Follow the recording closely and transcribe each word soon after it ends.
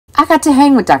I got to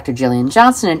hang with Dr. Jillian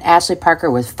Johnson and Ashlee Parker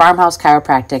with Farmhouse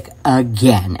Chiropractic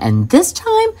again. And this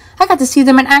time, I got to see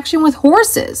them in action with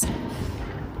horses.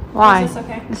 Why? Is this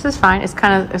okay? This is fine. It's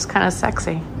kind of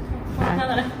sexy.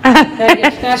 Now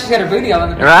she's got her booty all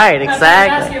in the Right,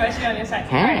 exactly.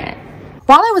 Okay.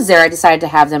 While I was there, I decided to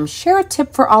have them share a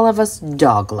tip for all of us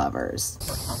dog lovers.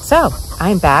 So,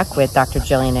 I'm back with Dr.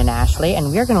 Jillian and Ashlee, and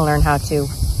we're going to learn how to,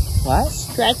 what?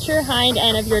 Stretch your hind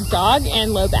end of your dog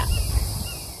and low back.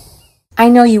 I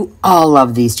know you all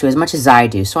love these two as much as I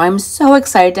do, so I'm so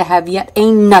excited to have yet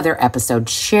another episode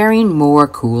sharing more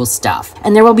cool stuff.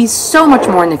 And there will be so much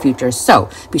more in the future, so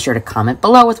be sure to comment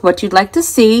below with what you'd like to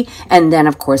see, and then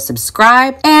of course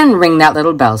subscribe and ring that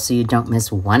little bell so you don't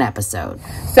miss one episode.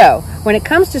 So, when it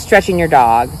comes to stretching your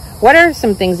dog, what are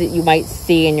some things that you might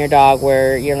see in your dog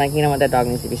where you're like, you know what, that dog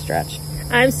needs to be stretched?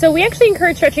 So we actually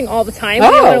encourage stretching all the time. We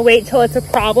don't want to wait till it's a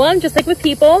problem, just like with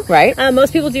people. Right.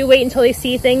 Most people do wait until they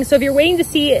see things. So if you're waiting to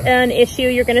see an issue,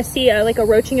 you're going to see like a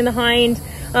roaching in the hind.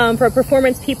 For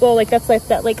performance people, like that's like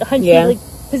that, like a hunchy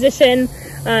position,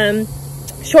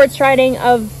 short striding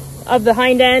of the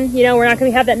hind end. You know, we're not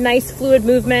going to have that nice fluid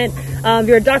movement. If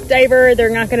you're a duck diver, they're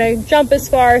not going to jump as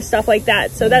far, stuff like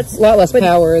that. So that's a lot less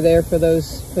power there for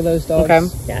those dogs. Okay.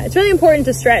 Yeah, it's really important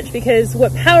to stretch because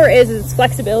what power is it's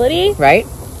flexibility. Right.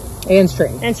 And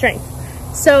strength. And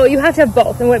strength. So you have to have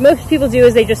both. And what most people do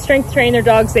is they just strength train their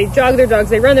dogs, they jog their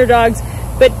dogs, they run their dogs,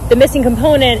 but the missing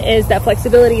component is that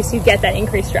flexibility, so you get that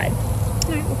increased stride.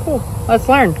 All right, well, cool. Let's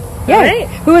learn. Yeah. Right.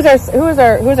 Who is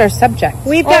our subject?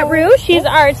 We've got Rue. She's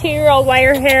our 2-year-old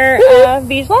wire hair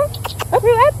Vizsla.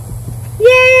 Rue up.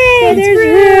 Yay!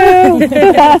 There's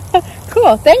Rue.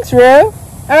 Cool. Thanks, Rue. All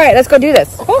right, let's go do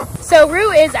this. Cool. So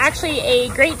Rue is actually a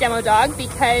great demo dog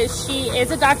because she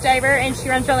is a dock diver and she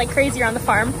runs around like crazy around the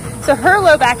farm. So her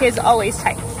low back is always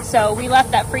tight. So we left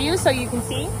that for you so you can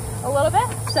see a little bit.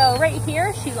 So right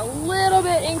here, she's a little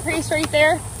bit increased right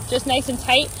there, just nice and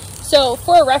tight. So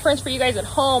for a reference for you guys at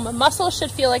home, muscle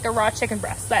should feel like a raw chicken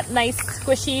breast, that nice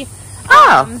squishy.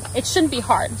 It shouldn't be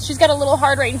hard. She's got a little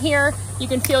hard right here. You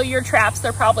can feel your traps.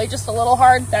 They're probably just a little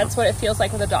hard. That's what it feels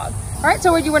like with a dog. All right,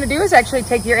 so what you want to do is actually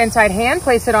take your inside hand,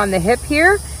 place it on the hip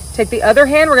here. Take the other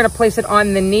hand, we're going to place it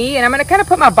on the knee, and I'm going to kind of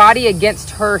put my body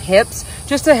against her hips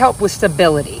just to help with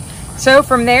stability. So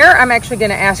from there, I'm actually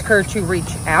going to ask her to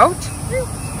reach out.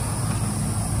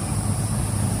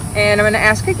 And I'm going to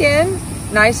ask again,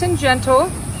 nice and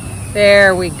gentle.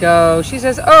 There we go. She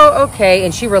says, oh, okay,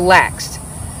 and she relaxed.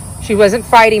 She wasn't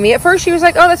fighting me. At first, she was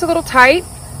like, oh, that's a little tight.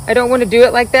 I don't want to do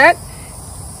it like that.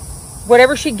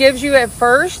 Whatever she gives you at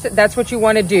first, that's what you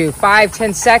want to do.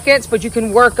 5-10 seconds, but you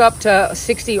can work up to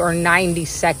 60 or 90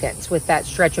 seconds with that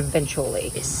stretch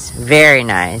eventually. It's very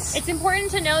nice. It's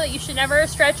important to know that you should never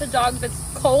stretch a dog that's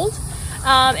cold.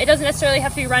 It doesn't necessarily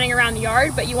have to be running around the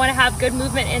yard, but you want to have good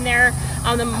movement in there.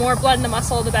 The more blood in the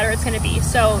muscle, the better it's going to be.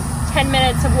 So 10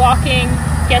 minutes of walking,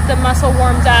 get the muscle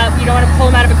warmed up. You don't want to pull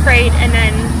them out of a crate and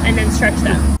then stretch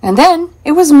them. And then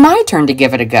it was my turn to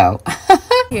give it a go.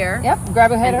 Here. Yep.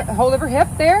 Grab a hold of her hip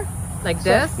there. Like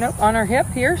this? Nope. On her hip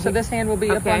here. So this hand will be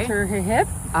up onto her hip.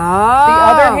 Oh. The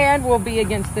other hand will be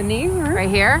against the knee. Right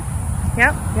here?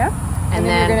 Yep. Yep. And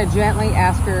then you're going to gently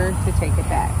ask her to take it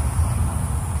back.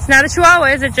 It's not a chihuahua,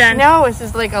 is it, Jen? No, it's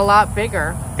just like a lot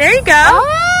bigger. There you go.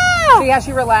 Oh. See how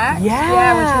she relaxed? Yeah.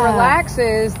 Yeah, when she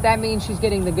relaxes, that means she's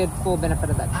getting the good full benefit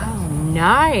of that. Oh,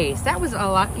 nice. That was a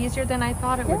lot easier than I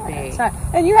thought it would be.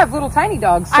 And you have little tiny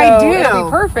dogs, so I do. it'll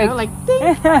be perfect. Like,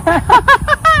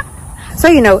 so,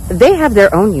 you know, they have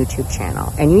their own YouTube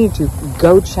channel, and you need to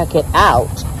go check it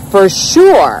out for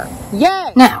sure.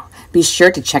 Yay! Now, be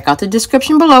sure to check out the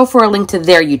description below for a link to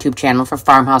their YouTube channel for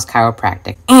Farmhouse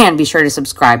Chiropractic. And be sure to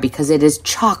subscribe because it is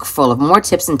chock full of more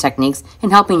tips and techniques in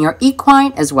helping your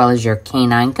equine as well as your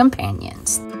canine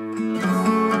companions.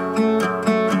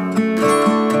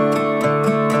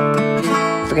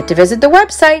 Don't forget to visit the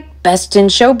website,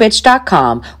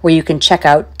 bestinshowbitch.com, where you can check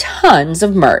out tons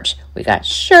of merch. We got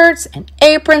shirts and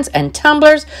aprons and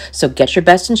tumblers, so get your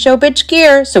Best in Show Bitch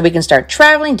gear so we can start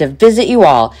traveling to visit you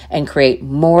all and create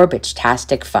more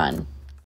bitch-tastic fun.